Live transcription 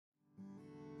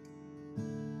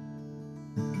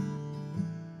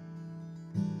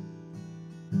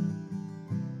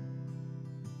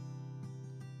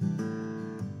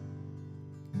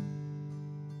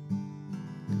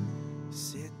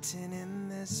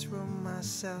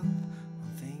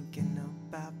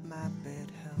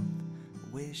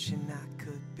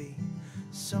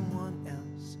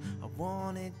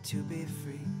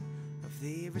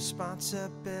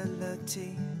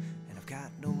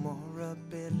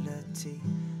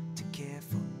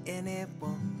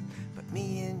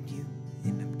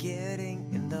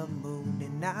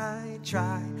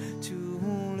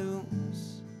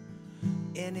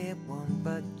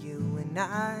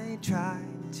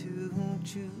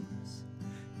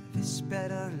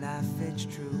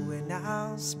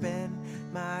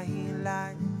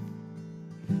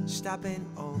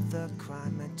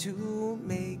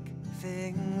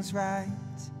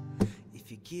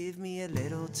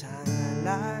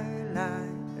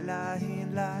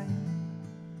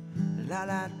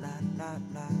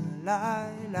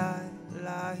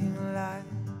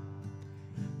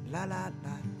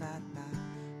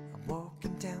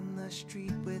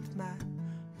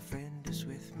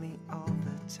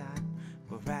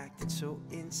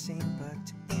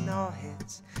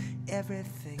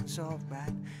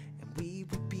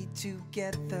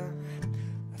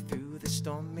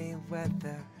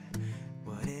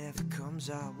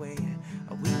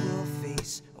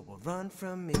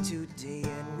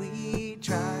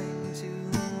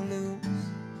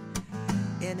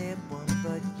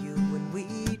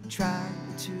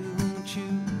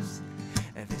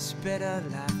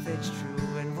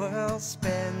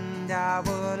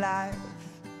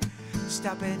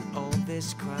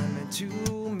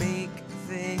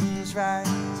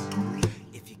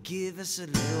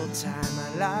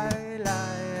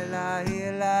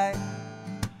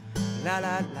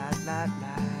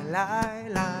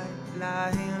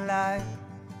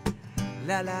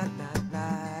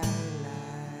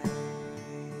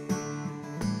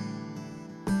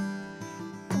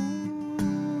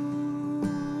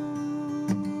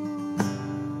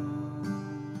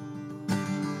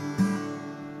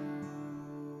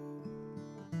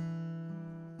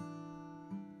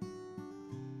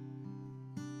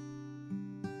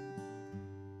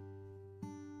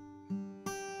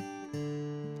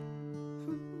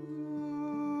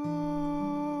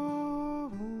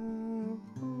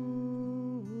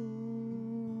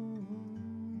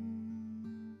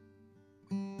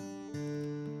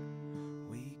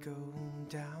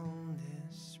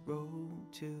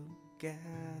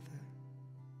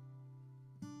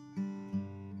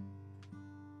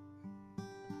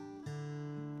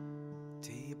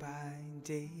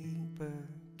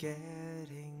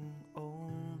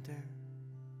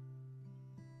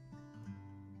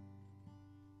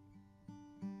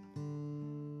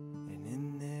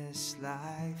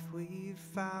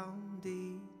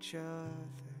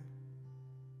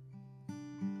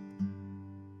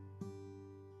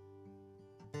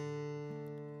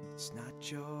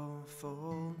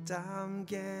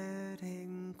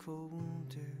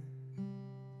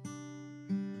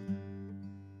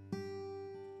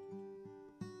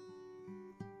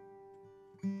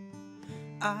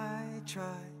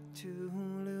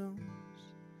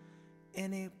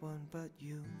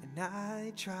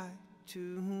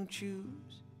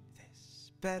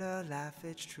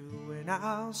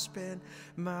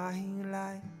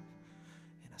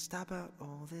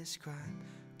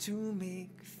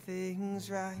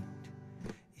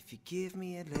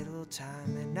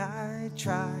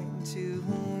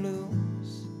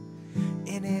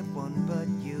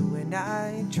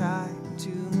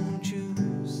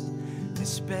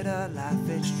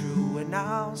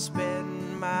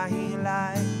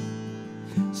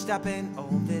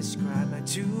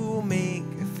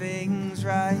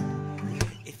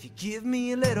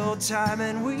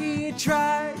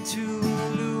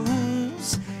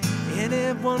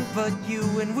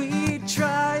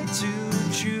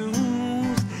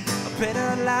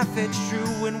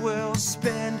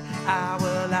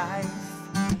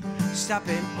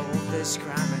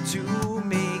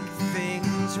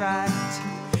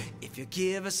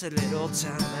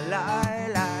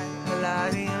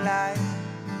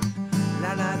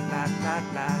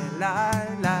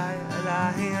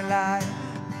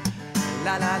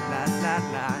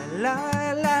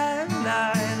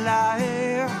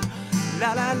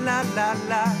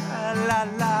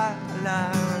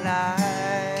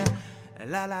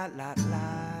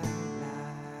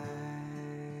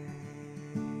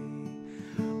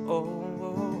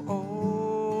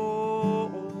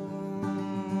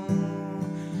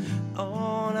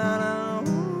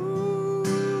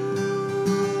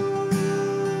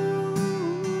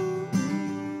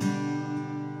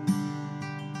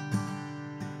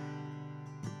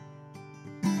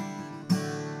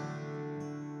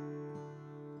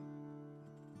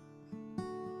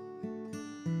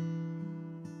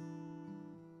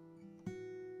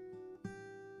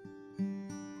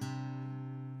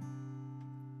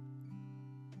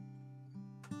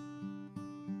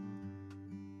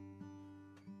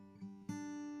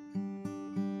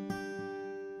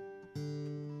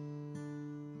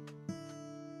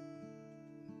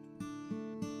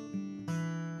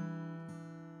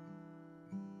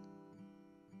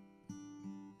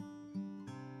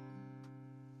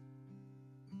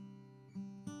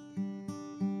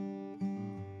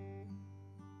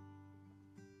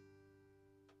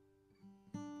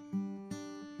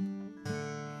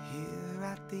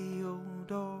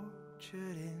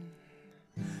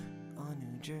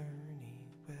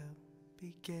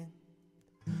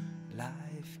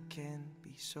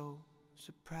be so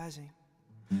surprising,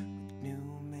 with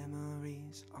new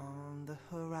memories on the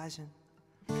horizon.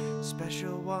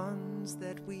 Special ones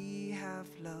that we have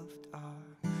loved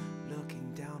are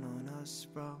looking down on us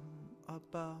from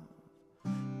above.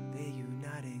 They're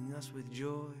uniting us with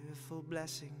joyful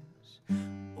blessings.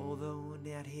 Although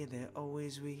not here, they're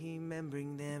always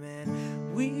remembering them.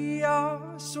 And we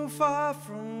are so far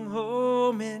from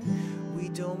home, and we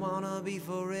don't wanna be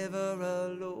forever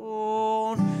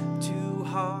alone. Two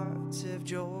hearts have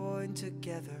joined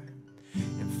together,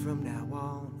 and from now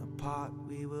on apart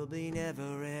we will be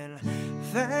never. And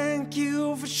thank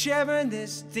you for sharing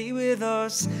this day with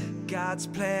us. God's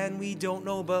plan we don't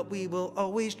know, but we will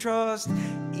always trust.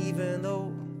 Even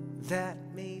though that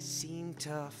may seem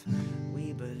tough,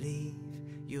 we believe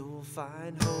you'll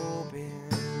find hope in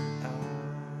us.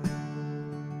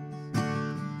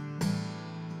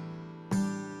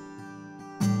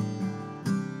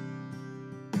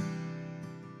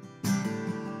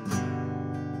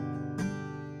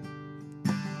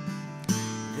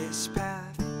 This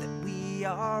path that we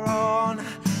are on,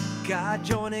 God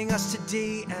joining us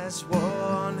today as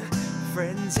one.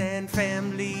 Friends and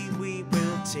family we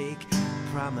will take,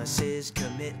 promises,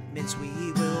 commitments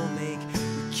we will make.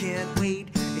 We can't wait,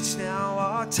 it's now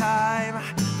our time.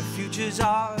 The future's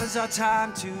ours, our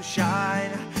time to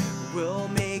shine. We'll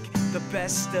make the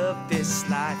best of this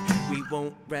life. We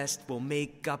won't rest, we'll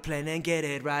make our plan and get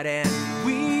it right. And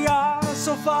we are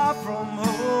so far from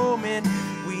home, and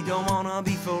we don't wanna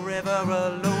be forever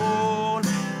alone.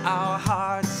 Our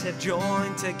hearts have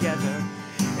joined together,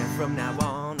 and from now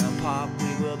on apart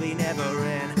we will be never.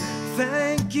 And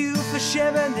thank you for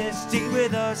sharing this day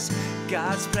with us.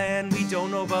 God's plan we don't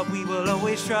know, but we will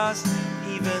always trust.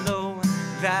 Even though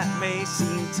that may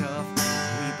seem tough,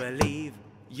 we believe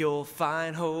you'll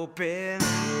find hope in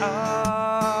us.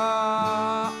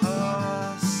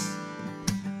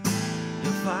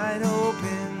 You'll find hope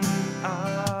in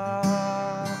us.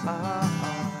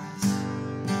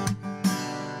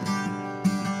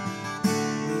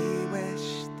 We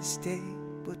wish this day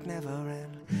would never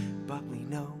end, but we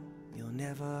know you'll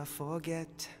never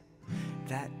forget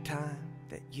that time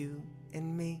that you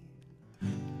and me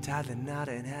tied the knot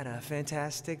and had a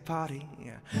fantastic party.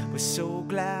 Yeah. We're so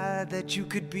glad that you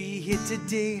could be here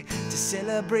today to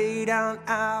celebrate on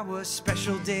our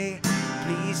special day.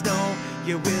 Please know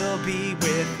you will be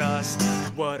with us.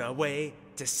 What a way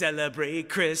to celebrate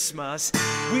Christmas.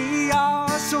 We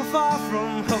are so far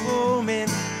from home,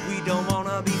 and we don't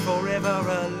wanna be forever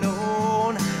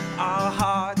alone. Our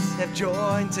hearts have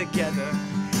joined together,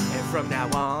 and from now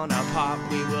on apart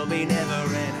we will be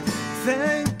never. And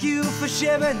thank you for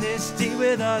sharing this day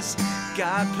with us.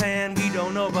 God plan we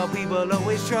don't know, but we will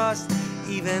always trust.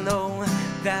 Even though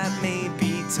that may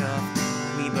be tough,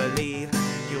 we believe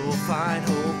you'll find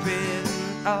hope in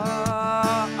us.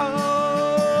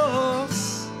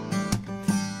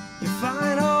 You'll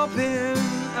find hope in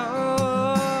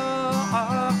us.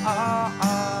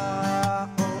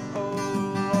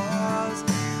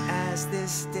 As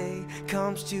this day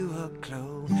comes to a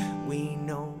close, we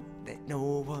know that no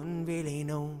one really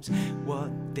knows what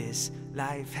this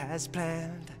life has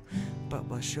planned, but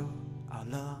we're sure our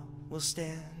love will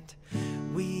stand.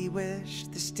 We wish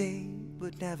this day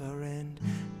would never end,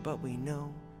 but we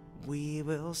know we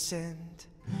will send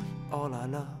all our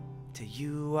love to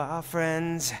you, our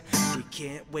friends. We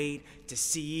can't wait to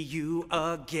see you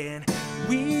again.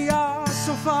 We are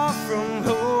so far from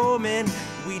home, and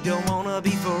we don't wanna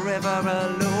be forever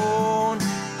alone.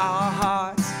 Our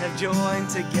hearts have joined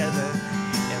together,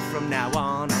 and from now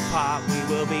on apart we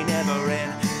will be never.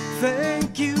 And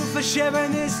thank you for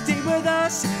sharing this day with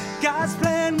us. God's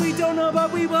plan we don't know,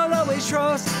 but we will always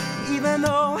trust. Even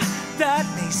though that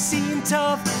may seem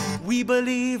tough, we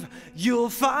believe you'll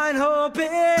find hope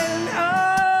in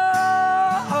us.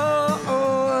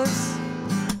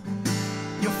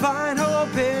 You'll find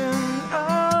hope in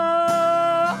us.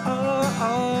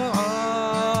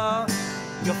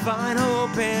 You'll find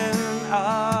hope in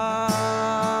us.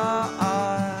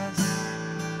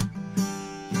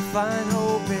 You'll find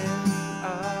hope in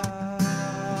us.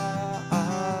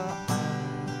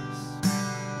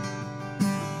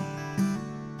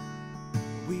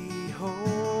 We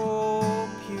hope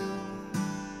you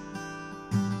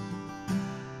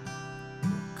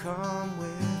will come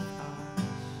with us.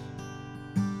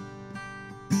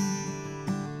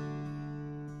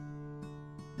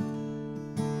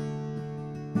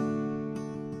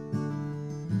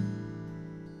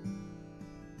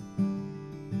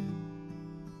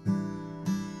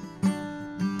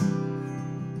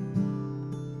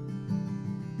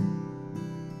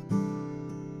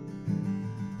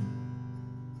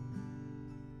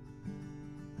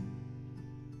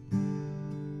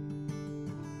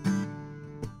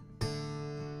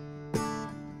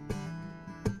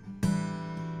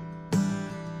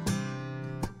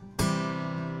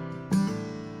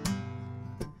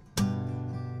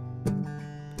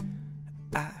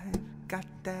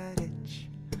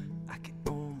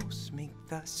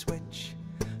 switch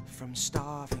from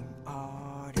starving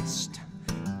artist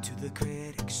to the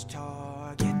critic's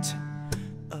target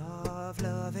of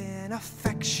love and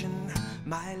affection.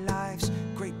 My life's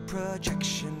great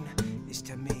projection is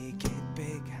to make it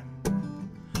big,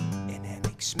 and it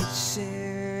makes me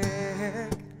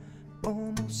sick.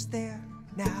 Almost there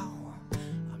now,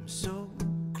 I'm so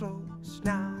close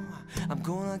now. I'm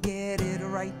gonna get it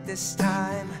right this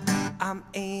time. I'm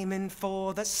aiming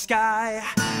for the sky.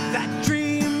 That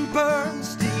dream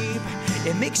burns deep.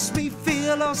 It makes me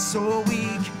feel oh so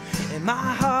weak, and my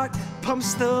heart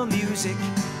pumps the music,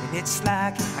 and it's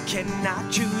like I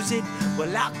cannot choose it.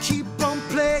 Well, I'll keep on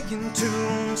playing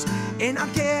tunes, and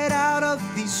I'll get out of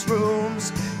these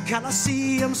rooms.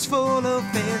 Coliseum's full of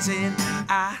fans, and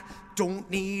I don't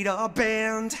need a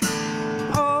band.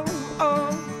 Oh, oh,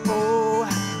 oh,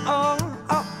 oh,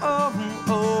 oh, oh,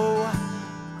 oh,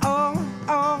 oh,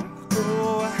 oh,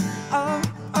 oh,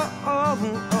 oh,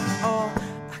 oh, oh.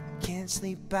 I can't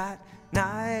sleep at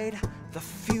night. The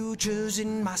future's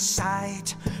in my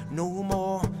sight. No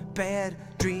more bad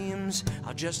dreams.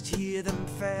 I'll just hear them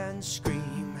fans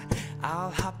scream.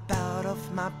 I'll hop out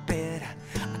of my bed.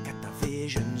 I got the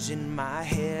visions in my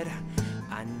head.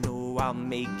 I know I'll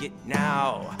make it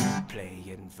now,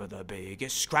 playing for the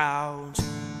biggest crowds.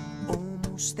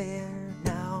 Almost there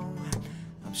now,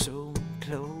 I'm so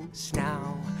close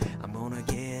now. I'm gonna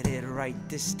get it right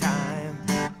this time.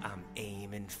 I'm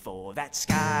aiming for that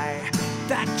sky.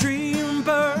 That dream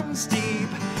burns deep.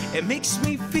 It makes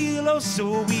me feel oh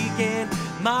so weak, and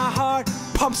my heart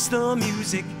pumps the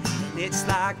music. It's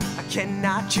like I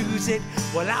cannot choose it.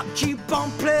 Well, I'll keep on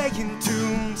playing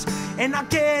tunes, and I'll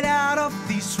get out of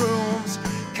these rooms.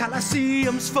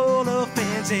 Coliseum's full of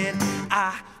fans, and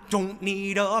I don't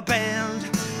need a band.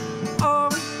 Oh,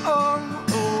 oh,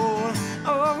 oh,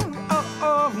 oh, oh,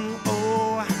 oh, oh,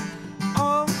 oh,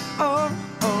 oh, oh,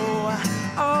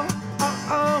 oh,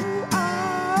 oh, oh.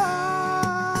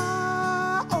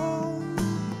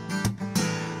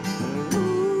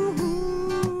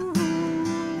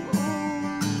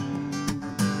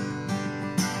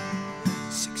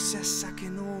 Success I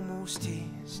can almost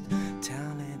taste.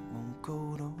 Talent won't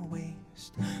go to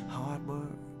waste. Hard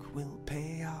work will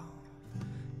pay off,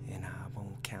 and I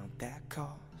won't count that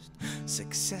cost.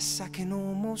 Success I can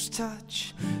almost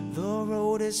touch. The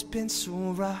road has been so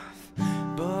rough,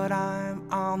 but I'm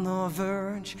on the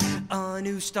verge. A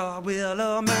new star will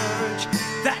emerge.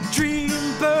 That dream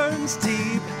burns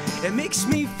deep. It makes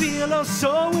me feel oh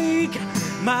so weak.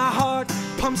 My heart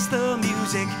pumps the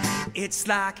music. It's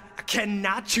like I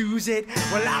cannot choose it.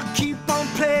 Well, I'll keep on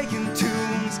playing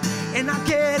tunes, and I'll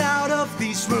get out of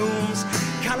these rooms.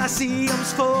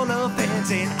 Coliseum's full of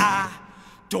fans, and I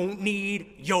don't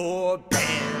need your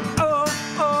band. Oh,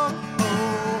 oh.